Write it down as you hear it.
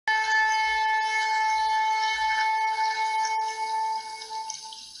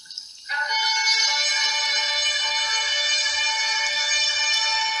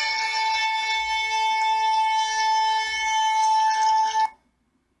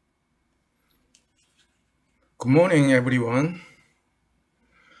Good morning, everyone.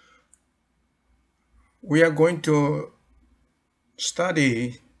 We are going to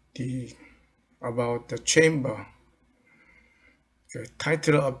study about the chamber. The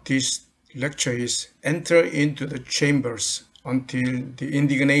title of this lecture is Enter into the Chambers Until the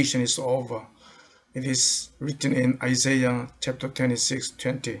Indignation is Over. It is written in Isaiah chapter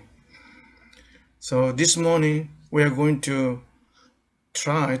 26:20. So this morning we are going to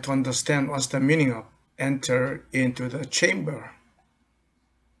try to understand what's the meaning of enter into the chamber.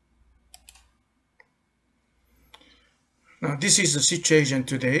 Now this is the situation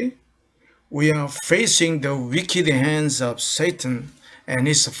today. We are facing the wicked hands of Satan and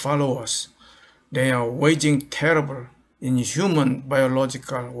his followers. They are waging terrible, inhuman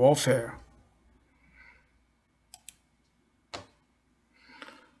biological warfare.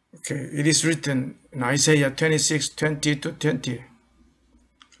 Okay, it is written in Isaiah 26:20-20.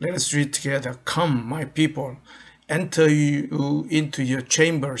 Let us read together. Come, my people, enter you into your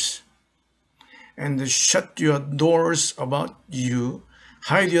chambers, and shut your doors about you.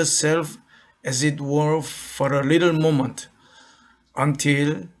 Hide yourself as it were for a little moment,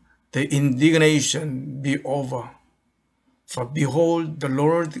 until the indignation be over. For behold, the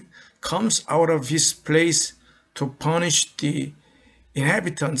Lord comes out of his place to punish the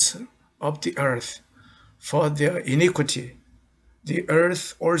inhabitants of the earth for their iniquity. The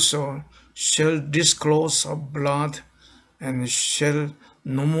earth also shall disclose her blood, and shall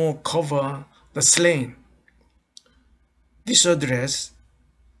no more cover the slain. This address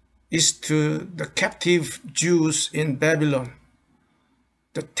is to the captive Jews in Babylon.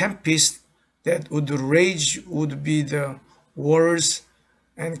 The tempest that would rage would be the wars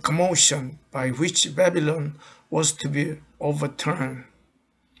and commotion by which Babylon was to be overturned.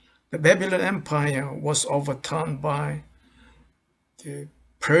 The Babylon Empire was overturned by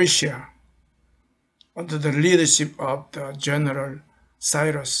Persia under the leadership of the general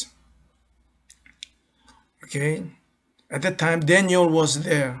Cyrus. Okay, at that time Daniel was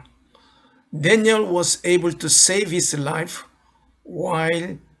there. Daniel was able to save his life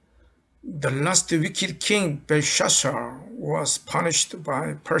while the last wicked king Belshazzar was punished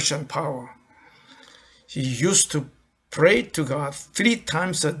by Persian power. He used to pray to God 3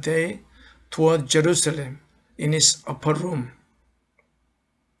 times a day toward Jerusalem in his upper room.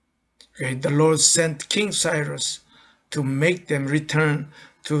 Okay, the Lord sent King Cyrus to make them return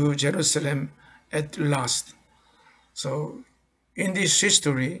to Jerusalem at last. So in this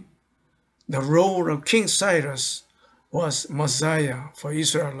history, the role of King Cyrus was Messiah for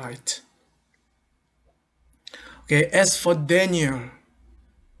Israelite. Okay, as for Daniel,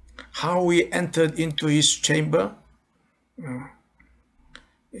 how we entered into his chamber,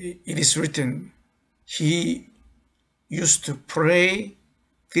 it is written, he used to pray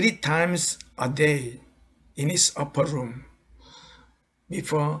 3 times a day in his upper room.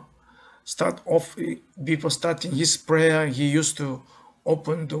 Before starting his prayer, he used to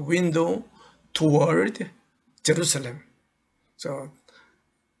open the window toward Jerusalem. So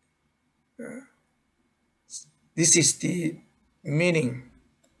this is the meaning,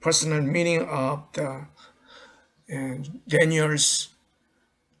 personal meaning of the Daniel's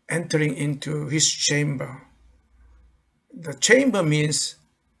entering into his chamber. The chamber means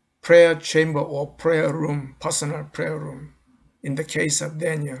prayer chamber or prayer room, personal prayer room, in the case of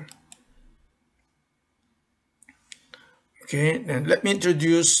Daniel. Okay, then let me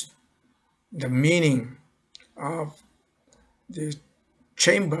introduce the meaning of the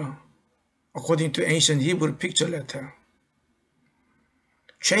chamber according to ancient Hebrew picture letter.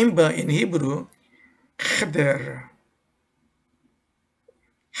 Chamber in Hebrew, Cheder.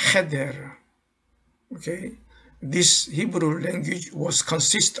 Cheder. Okay, this Hebrew language was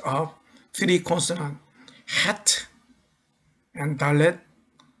consist of 3 consonants, Het and Dalet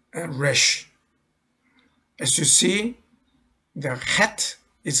and Resh. As you see, the Het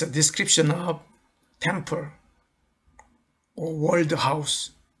is a description of temple or world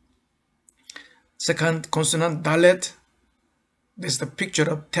house. Second consonant, Dalet, is the picture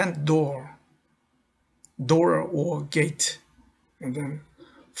of tent door or gate. And then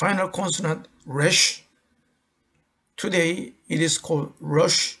final consonant, Resh. Today it is called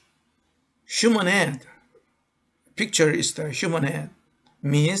Rosh, human head. Picture is the human head,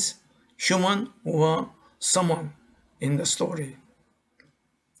 means human or someone in the story.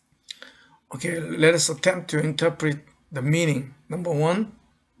 Okay, let us attempt to interpret the meaning. Number 1,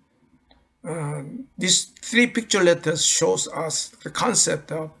 these 3 picture letters shows us the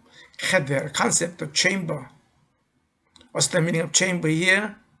concept of Cheder, concept of chamber. What's the meaning of chamber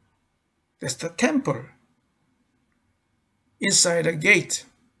here? That's the temple inside a gate.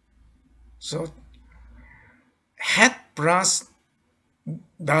 So Het plus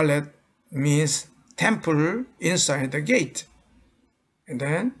dalet means temple inside the gate. And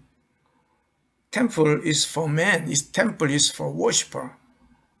then temple is for man, temple is for worshiper.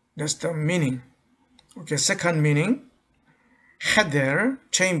 That's the meaning. Okay, second meaning, Cheder,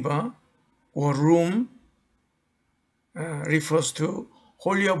 chamber or room, refers to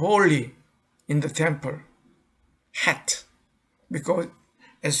Holy of Holy in the temple. Het, because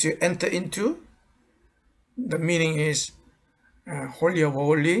as you enter into, the meaning is Holy of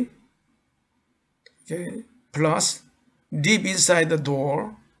Holy, okay, plus deep inside the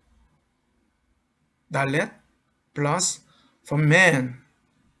door, dalet, plus for man,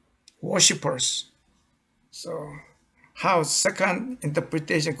 worshippers. So how second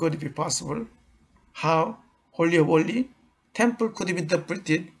interpretation could be possible? How Holy of Holy temple could be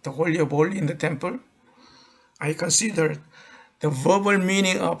interpreted, the Holy of Holy in the temple? I considered the verbal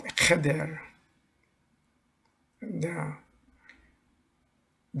meaning of Cheder. The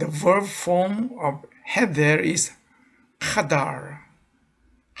verb form of Cheder is hadar.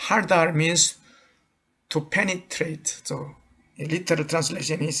 Hadar means to penetrate. So a literal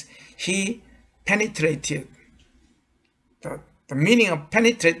translation is he penetrated. The meaning of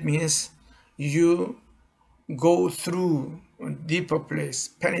penetrate means you go through a deeper place,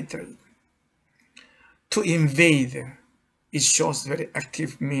 penetrate. To invade, it shows very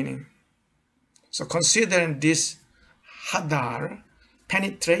active meaning. So considering this hadar,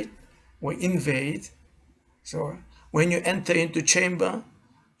 penetrate or invade. So when you enter into chamber,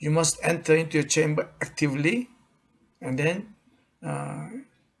 you must enter into a chamber actively, and then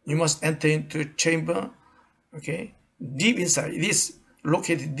you must enter into a chamber, okay, deep inside. It is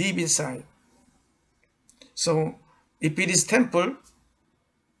located deep inside. So if it is temple,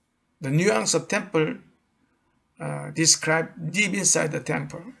 the nuance of temple describe deep inside the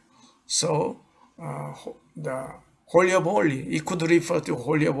temple. So the Holy of Holy, it could refer to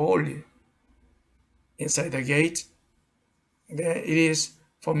Holy of Holy inside the gate. There it is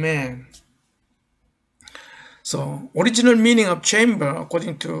for man. So original meaning of chamber,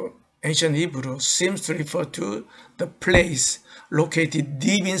 according to ancient Hebrew, seems to refer to the place located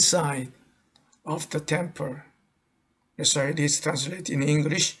deep inside of the temple. That's why it is translated in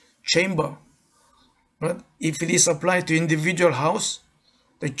English, chamber. But if it is applied to individual house,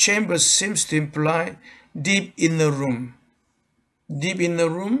 the chamber seems to imply deep inner room. Deep inner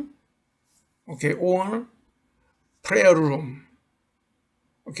room, okay, or prayer room.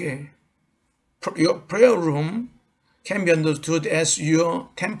 Okay, your prayer room can be understood as your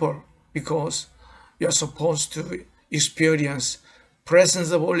temple because you are supposed to experience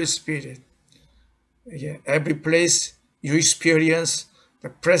presence of Holy Spirit. Yeah, every place you experience the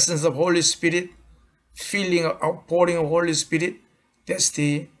presence of Holy Spirit, feeling of outpouring of Holy Spirit, that's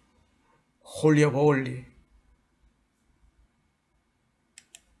the Holy of Holy.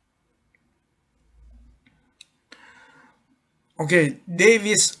 Okay,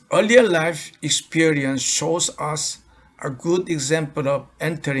 David's earlier life experience shows us a good example of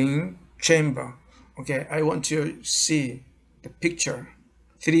entering chamber. Okay, I want you to see the picture,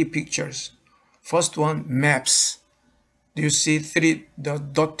 3 pictures. First one, maps. Do you see the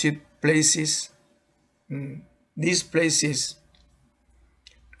dotted places? These places,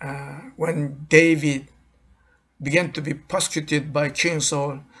 when David began to be persecuted by King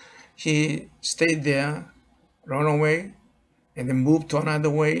Saul, he stayed there, run away, and then moved to another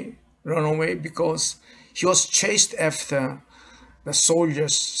way, run away, because he was chased after the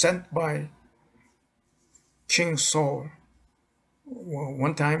soldiers sent by King Saul.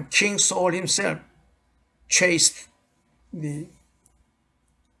 One time, King Saul himself chased David.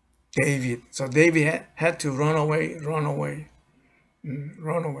 So David had to run away.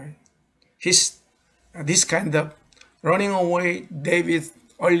 This kind of running away, David's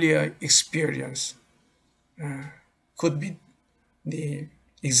earlier experience could be the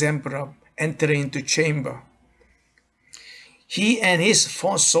example of entering into chamber. He and his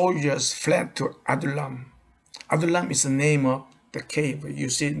 4 soldiers fled to Adullam. Adullam is the name of the cave. You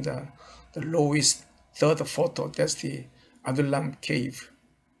see in the lowest third photo, that's the Adullam cave.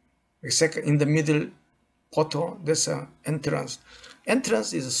 The second, in the middle photo, there's an entrance.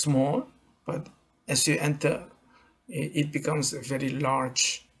 Entrance is small, but as you enter, it becomes very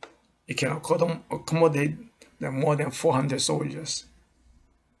large. It can accommodate more than 400 soldiers.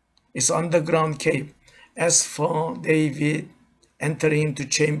 It's underground cave. As for David, entering into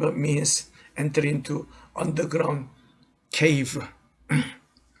chamber means entering into underground cave.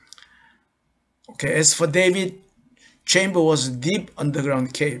 Okay, as for David, chamber was deep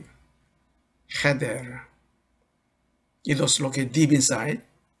underground cave. Cheder. It was located deep inside.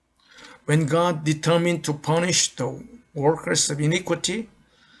 When God determined to punish the workers of iniquity,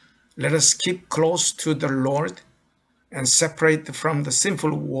 let us keep close to the Lord and separate from the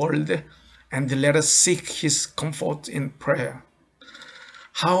sinful world, and let us seek his comfort in prayer.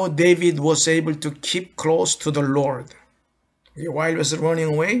 How David was able to keep close to the Lord. While he was running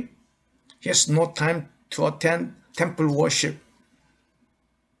away, he has no time to attend temple worship.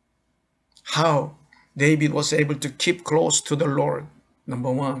 How David was able to keep close to the Lord.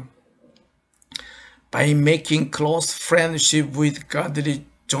 Number one, by making close friendship with godly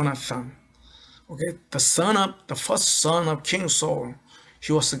Jonathan. Okay, the first son of King Saul,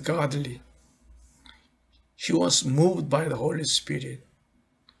 he was godly. He was moved by the Holy Spirit.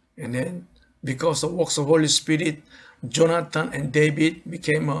 And then, because of works of Holy Spirit, Jonathan and David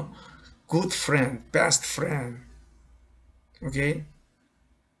became a good friend, best friend. Okay?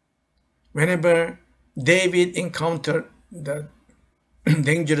 Whenever David encountered the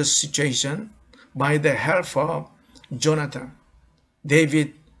dangerous situation, by the help of Jonathan,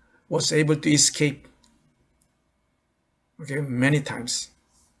 David was able to escape, okay, many times.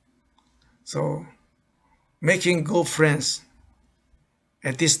 So, making good friends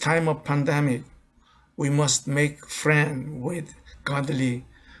at this time of pandemic, we must make friend with godly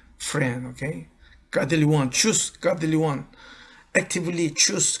friend, okay? Godly one, choose godly one. Actively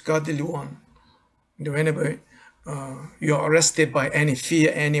choose godly one. Whenever you are arrested by any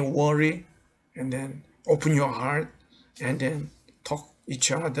fear, any worry, and then open your heart and then talk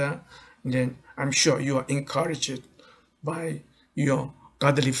each other, and then I'm sure you are encouraged by your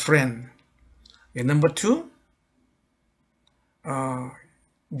godly friend. And number two,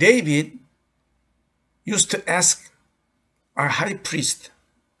 David used to ask our high priest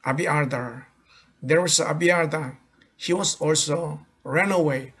Abiathar. There was Abiathar. He was also ran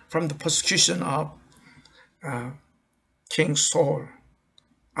away from the persecution of King Saul.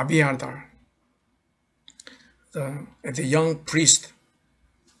 Abiathar, the young priest.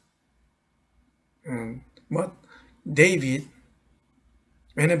 But David,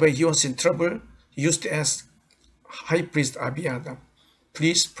 whenever he was in trouble, he used to ask high priest Abiathar,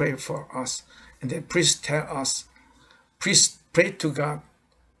 please pray for us. And the priest tell us, please pray to God,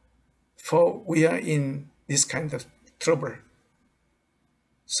 for we are in this kind of trouble.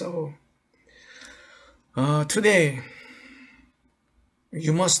 So today,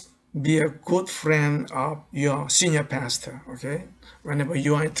 you must be a good friend of your senior pastor, okay? Whenever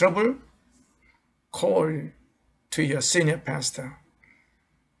you are in trouble, call to your senior pastor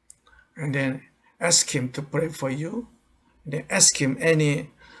and then ask him to pray for you. And then ask him any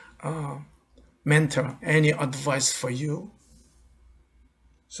mentor, any advice for you.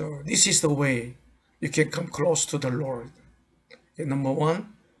 So this is the way you can come close to the Lord. Okay, number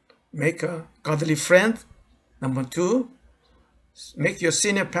one, make a godly friend. Number two, make your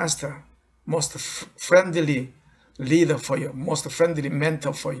senior pastor most friendly leader for you, most friendly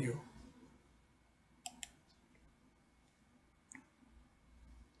mentor for you.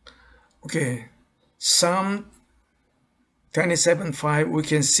 Okay, Psalm 27:5, we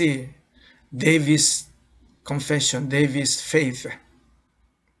can see David's confession, David's faith.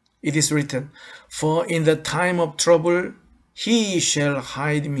 It is written, for in the time of trouble, he shall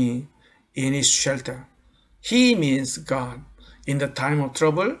hide me in his shelter. He means God. In the time of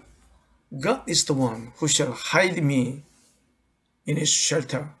trouble, God is the one who shall hide me in his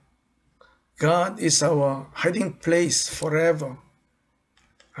shelter. God is our hiding place forever.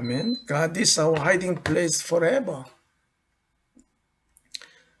 Amen. God is our hiding place forever.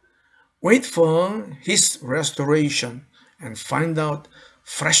 Wait for his restoration and find out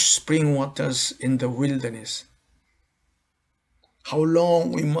fresh spring waters in the wilderness. How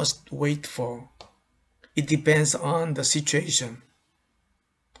long we must wait for? It depends on the situation.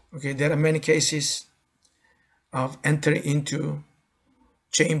 Okay, there are many cases of entering into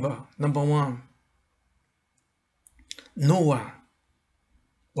chamber. Number one, Noah.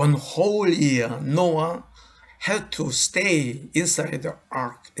 One whole year, Noah had to stay inside the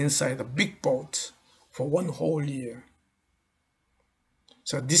ark, inside the big boat for one whole year.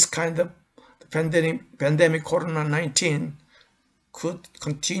 So this kind of pandemic Corona-19 could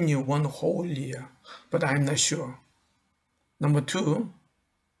continue one whole year, but I'm not sure. Number two,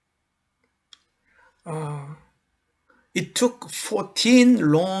 it took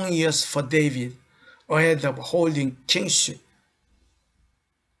 14 long years for David ahead of holding kingship.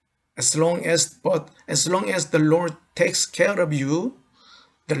 As long as the Lord takes care of you,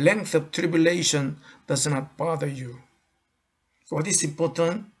 the length of tribulation does not bother you. What is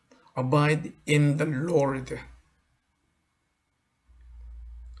important? Abide in the Lord.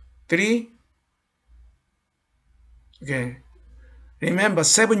 3. Okay. Remember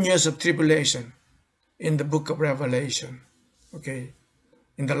 7 years of tribulation in the book of Revelation. Okay,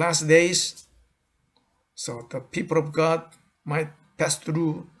 in the last days, so the people of God might pass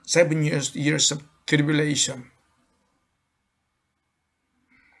through 7 years of tribulation.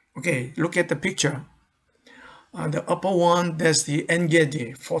 Okay, look at the picture. The upper one, that's the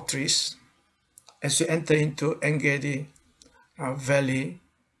Engedi fortress. As you enter into Engedi Valley,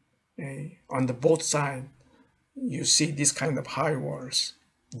 on the both sides, you see this kind of high walls,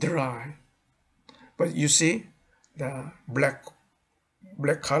 dry. But you see the black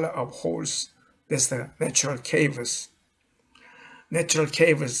color of holes, that's the natural caves. Natural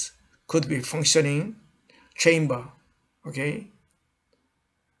caves could be functioning chamber, okay?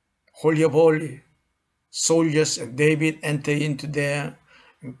 Holy of Holy, soldiers and David enter into there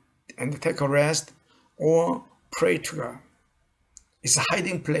and take a rest or pray to God. It's a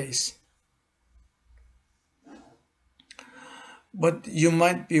hiding place. But you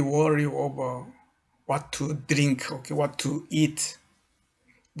might be worried over what to drink, okay, what to eat.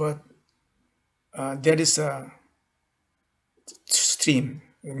 But there is a stream,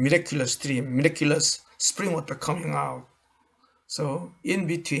 a miraculous stream, miraculous spring water coming out. So in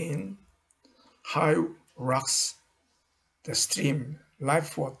between high rocks, the stream,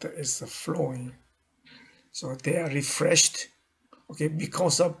 life water is flowing. So they are refreshed. Okay,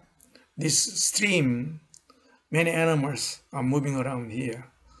 because of this stream, many animals are moving around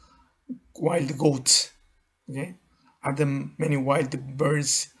here. Wild goats, okay, many wild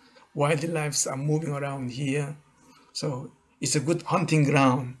birds, wildlife are moving around here. So it's a good hunting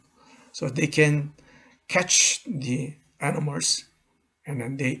ground. So they can catch the animals and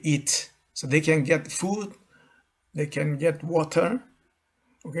then they eat. So they can get food, they can get water.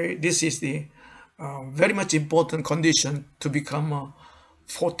 Okay, this is the very much important condition to become a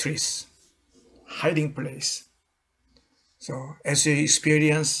fortress, hiding place. So as you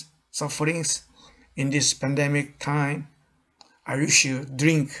experience sufferings in this pandemic time, I wish you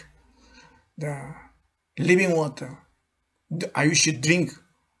drink the living water. I wish you drink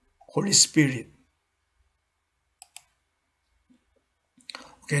Holy Spirit.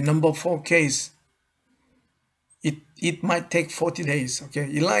 Okay, number 4 case. It might take 40 days. Okay,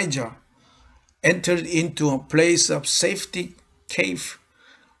 Elijah entered into a place of safety, cave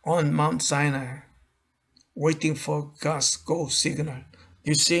on Mount Sinai, waiting for God's go signal.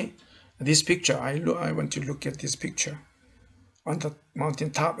 You see this picture? I want to look at this picture on the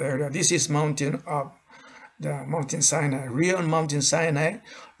mountain top area. This is mountain of the Mountain Sinai, real Mountain Sinai,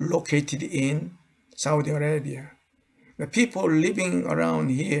 located in Saudi Arabia. The people living around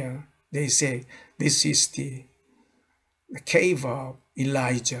here, they say this is the cave of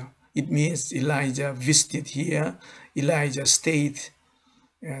Elijah. It means Elijah visited here. Elijah stayed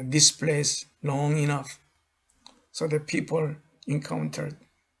this place long enough. So the people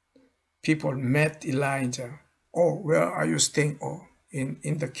met Elijah. Oh, where are you staying? Oh,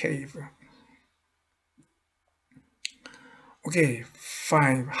 in the cave. Okay,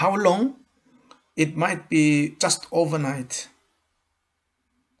 5. How long? It might be just overnight.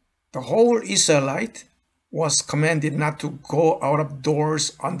 The whole Israelite was commanded not to go out of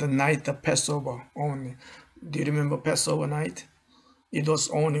doors on the night of Passover only. Do you remember Passover night? It was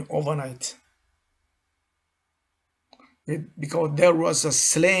only overnight. Because there was a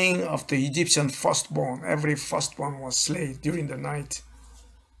slaying of the Egyptian firstborn. Every firstborn was slain during the night.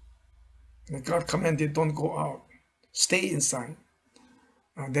 And God commanded, don't go out. Stay inside.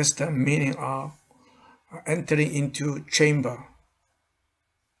 That's the meaning of entering into chamber.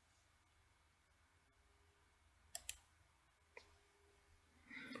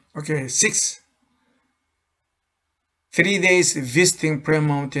 Okay, 6. 3 days visiting prayer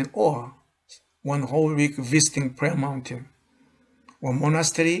mountain or 1 whole week visiting prayer mountain or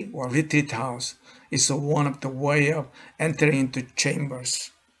monastery or retreat house is one of the way of entering into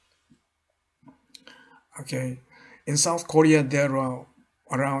chambers. Okay, in South Korea there are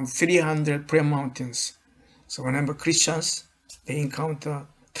around 300 prayer mountains. So whenever Christians they encounter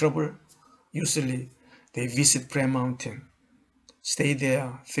trouble, usually they visit prayer mountain, stay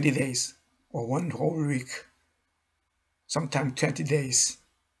there 3 days or 1 whole week, sometimes 20 days.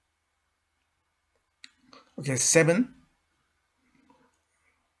 Okay, 7.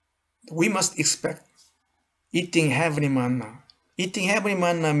 We must expect eating heavenly manna. Eating heavenly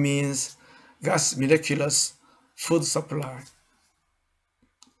manna means God's miraculous food supply.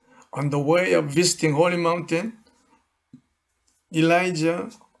 On the way of visiting Holy Mountain,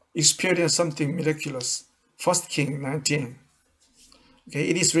 Elijah experienced something miraculous. 1 Kings 19. Okay,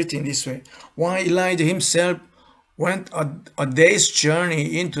 it is written this way. While Elijah himself went a day's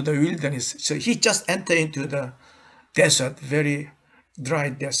journey into the wilderness. So he just entered into the desert, very dry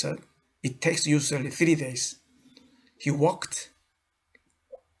desert. It takes usually 3 days. He walked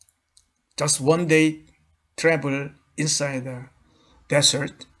just 1 day travel inside the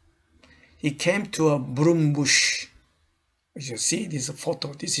desert. He came to a broom bush. As you see this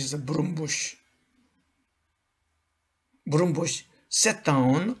photo, this is a broom bush. Broom bush, sat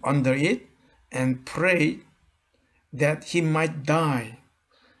down under it and prayed that he might die.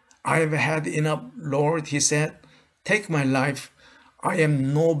 I have had enough, Lord, he said. Take my life. I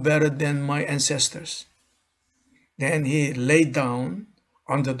am no better than my ancestors. Then he lay down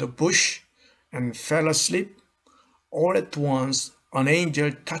under the bush and fell asleep. All at once, an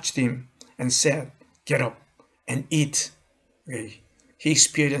angel touched him and said, get up and eat. Okay. He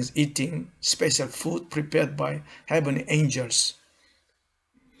experienced eating special food prepared by heavenly angels.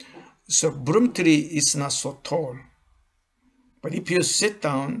 So broom tree is not so tall, but if you sit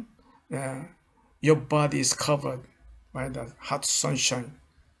down, your body is covered by the hot sunshine.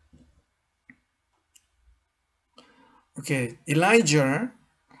 Okay, Elijah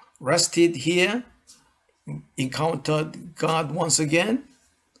rested here, encountered God once again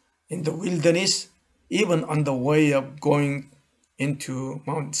in the wilderness, even on the way of going into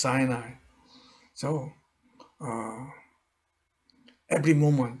Mount Sinai. So every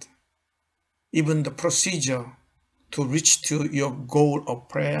moment, even the procedure to reach to your goal of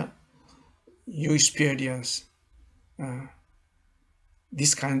prayer, you experience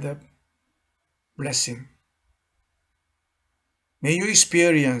this kind of blessing. May you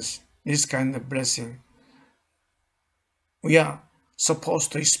experience this kind of blessing. We are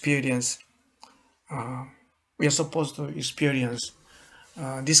supposed to experience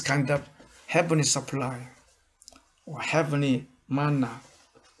this kind of heavenly supply or heavenly manna.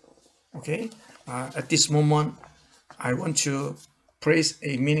 Okay, at this moment, I want to praise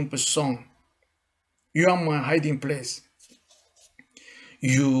a meaningful song. You are my hiding place.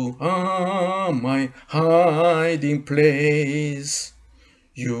 You are my hiding place.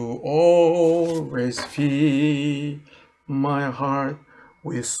 You always fill my heart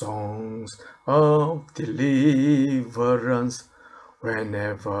with songs of deliverance.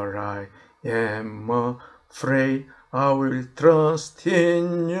 Whenever I am afraid, I will trust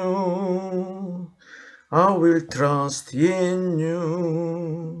in you. I will trust in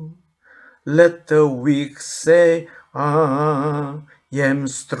you. Let the weak say, I am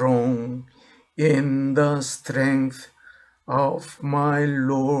strong in the strength of my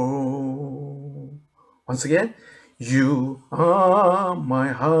Lord. Once again, you are my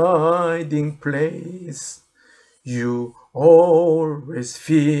hiding place. You always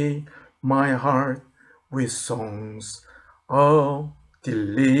fill my heart with songs of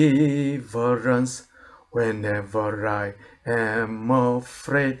deliverance. Whenever I am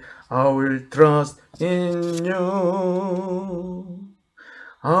afraid, I will trust in you.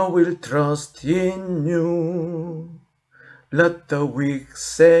 I will trust in you. Let the weak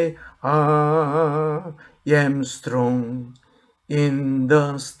say, I am strong in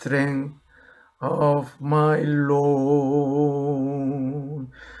the strength of my Lord.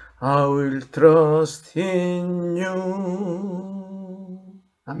 I will trust in you.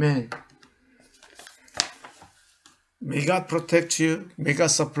 Amen. May God protect you. May God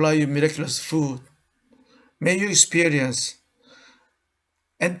supply you miraculous food. May you experience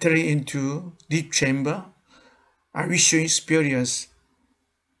entering into deep chamber. I wish you experience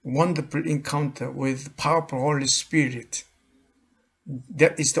wonderful encounter with powerful Holy Spirit.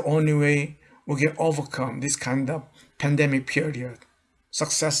 That is the only way we can overcome this kind of pandemic period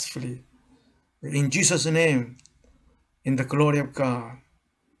successfully. In Jesus' name, in the glory of God.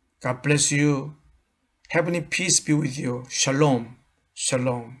 God bless you. Heavenly peace be with you. Shalom.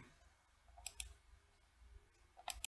 Shalom.